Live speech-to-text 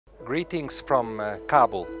Greetings from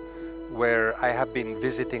Kabul, where I have been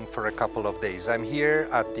visiting for a couple of days. I'm here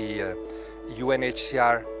at the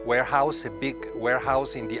UNHCR warehouse, a big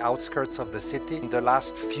warehouse in the outskirts of the city. In the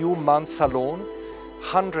last few months alone,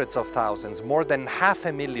 hundreds of thousands, more than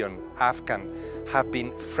 500,000 Afghans have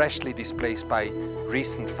been freshly displaced by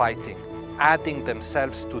recent fighting, adding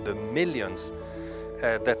themselves to the millions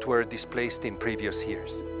that were displaced in previous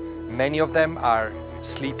years. Many of them are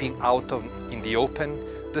sleeping out in the open.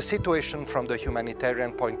 The situation from the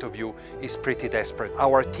humanitarian point of view is pretty desperate.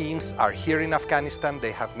 Our teams are here in Afghanistan,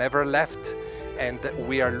 they have never left, and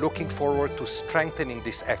we are looking forward to strengthening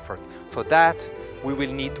this effort. For that, we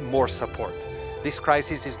will need more support. This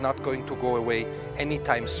crisis is not going to go away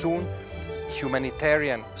anytime soon.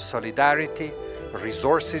 Humanitarian solidarity,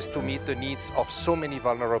 resources to meet the needs of so many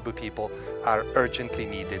vulnerable people are urgently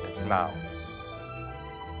needed now.